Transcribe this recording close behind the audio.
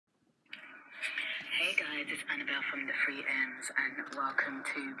guys, it's Annabelle from the Free Ends, and welcome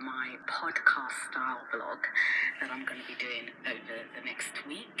to my podcast style vlog that I'm going to be doing over the next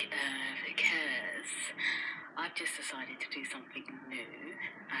week because I've just decided to do something new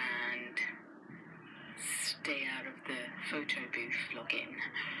and stay out of the photo booth vlogging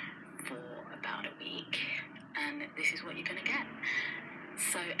for about a week, and this is what you're going to get.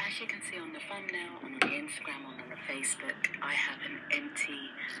 So as you can see on the thumbnail, on the Instagram, on the Facebook, I have an empty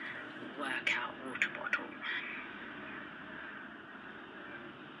workout water bottle.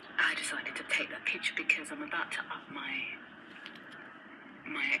 I decided to take that picture because I'm about to up my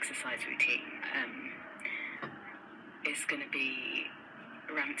exercise routine. It's going to be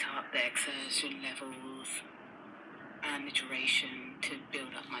ramped up the exertion levels and the duration to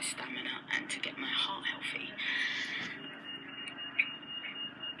build up my stamina and to get my heart healthy.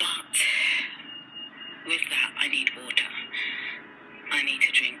 But with that, I need water. I need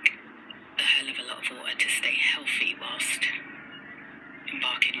to drink a hell of a lot of water to stay healthy whilst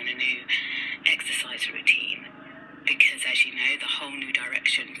embarking on a new exercise routine, because as you know, the whole new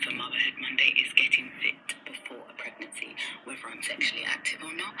direction for Motherhood Monday is getting fit before a pregnancy, whether I'm sexually active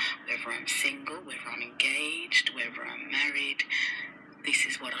or not, whether I'm single, whether I'm engaged, whether I'm married. This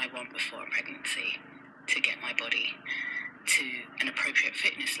is what I want before a pregnancy, to get my body to an appropriate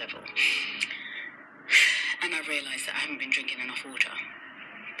fitness level. And I realised that I haven't been drinking enough water.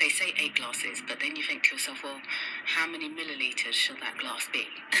 They say 8 glasses, but then you think to yourself, well, how many millilitres shall that glass be?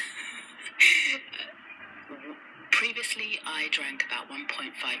 Previously, I drank about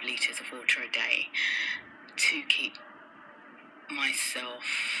 1.5 litres of water a day to keep myself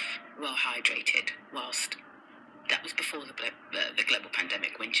well hydrated, whilst that was before the global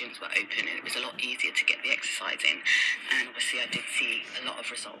pandemic, when gyms were open and it was a lot easier to get the exercise in. And obviously I did see a lot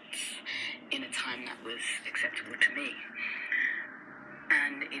of results in a time that was acceptable to me.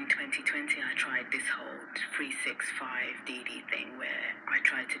 And in 2020, I tried this whole 365 DD thing where I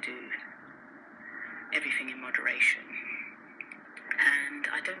tried to do everything in moderation. And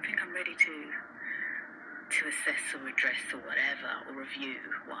I don't think I'm ready to assess or address or whatever, or review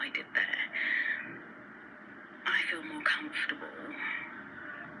what I did there. I feel more comfortable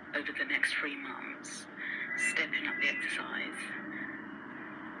over the next 3 months stepping up the exercise,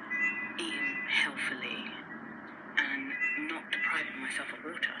 eating healthily, and not depriving myself of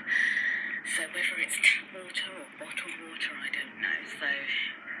water. So whether it's tap water or bottled water, I don't know. So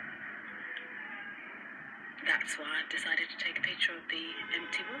that's why I've decided to take a picture of the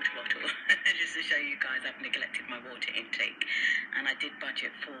empty water bottle, just to show you guys I've neglected my water intake. And I did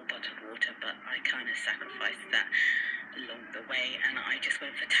budget for bottled water, but I kind of sacrificed that along the way, and I just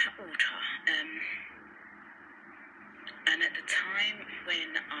went for tap water. And at the time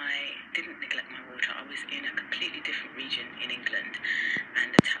when I didn't neglect my water, I was in a completely different region in England,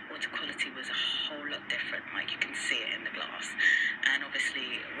 and the tap water quality was a whole lot different, like you can see it in the glass. And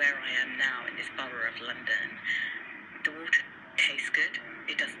obviously where I am now in this borough of London, the water tastes good,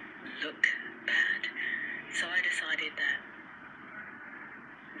 it doesn't look bad. So I decided that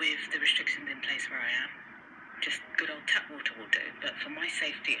with the restrictions in place where I am, just good old tap water will do. But for my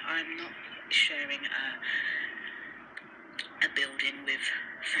safety, I'm not sharing a building with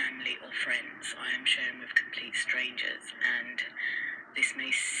family or friends. I am sharing with complete strangers, and this may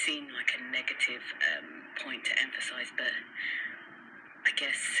seem like a negative point to emphasize, but I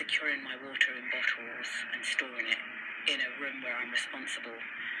guess securing my water in bottles and storing it in a room where I'm responsible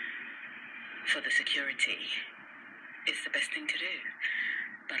for the security is the best thing to do.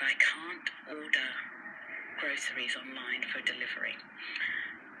 But I can't order groceries online for delivery,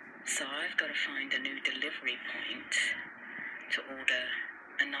 so I've got to find a new delivery point to order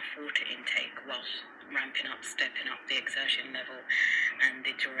enough water intake whilst ramping up, stepping up the exertion level and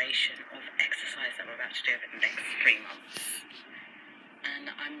the duration of exercise that we're about to do over the next 3 months. And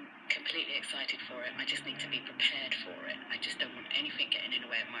I'm completely excited for it. I just need to be prepared for it. I just don't want anything getting in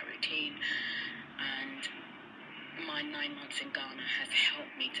the way of my routine. And my 9 months in Ghana has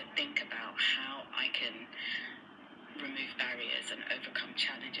helped me to think about how I can remove barriers and overcome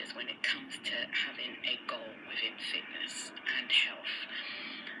challenges when it comes to having a goal within fitness and health.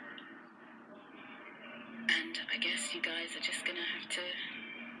 And I guess you guys are just gonna have to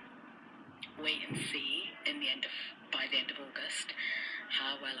wait and see by the end of August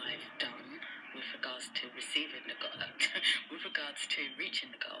how well I've done with regards to receiving the goal, with regards to reaching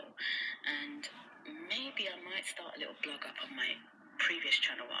the goal. And maybe I might start a little blog up on my previous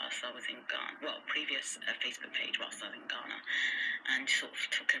channel whilst I was in Ghana, previous Facebook page whilst I was in Ghana, and sort of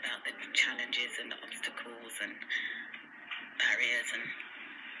talking about the challenges and the obstacles and barriers and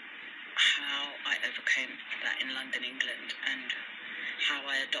how I overcame that in London, England, and how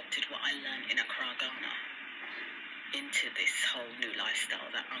I adopted what I learned in Accra, Ghana. into this whole new lifestyle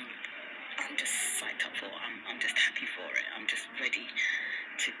that I'm just psyched up for. I'm just happy for it. I'm just ready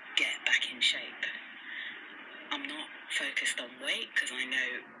to get back in shape. I'm not focused on weight because I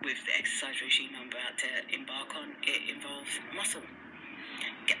know with the exercise regime I'm about to embark on, it involves muscle.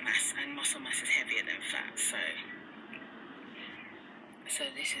 Get mass, and muscle mass is heavier than fat. So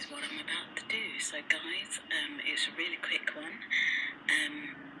this is what I'm about to do. So guys, it's a really quick one.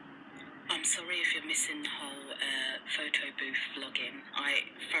 I'm sorry if you're missing the whole photo booth vlogging.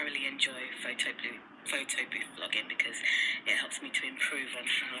 I thoroughly enjoy photo booth vlogging because it helps me to improve on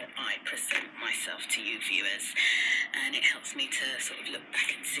how I present myself to you viewers, and it helps me to sort of look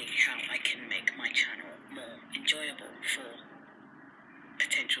back and see how I can make my channel more enjoyable for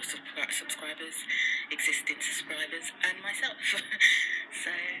potential subscribers, existing subscribers, and myself.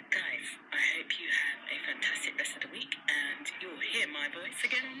 So guys, I hope you have a fantastic rest of the week, and you'll hear my voice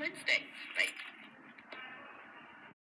again on Wednesday.